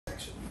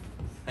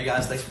Hey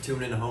guys, thanks for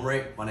tuning in to Home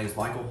Rate. My name is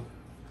Michael.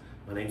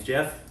 My name's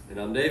Jeff. And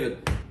I'm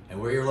David.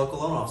 And we're your local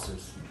loan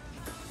officers.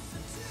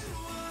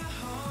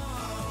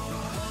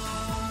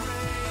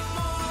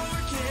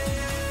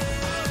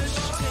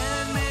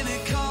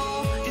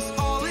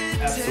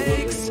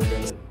 Absolutely, we're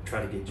going to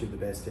try to get you the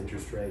best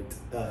interest rate.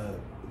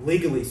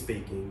 Legally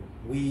speaking,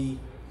 we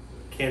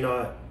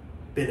cannot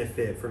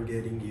benefit from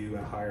getting you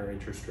a higher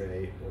interest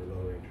rate or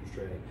lower interest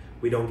rate.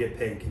 We don't get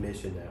paid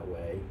commission that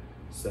way.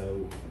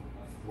 So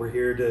we're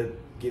here to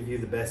give you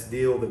the best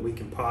deal that we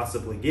can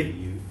possibly give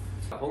you.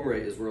 Home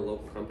Rate is we're a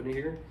local company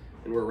here,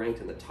 and we're ranked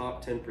in the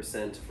top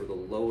 10% for the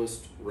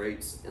lowest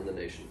rates in the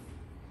nation.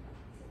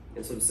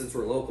 And so since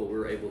we're local,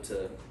 we're able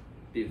to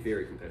be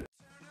very competitive.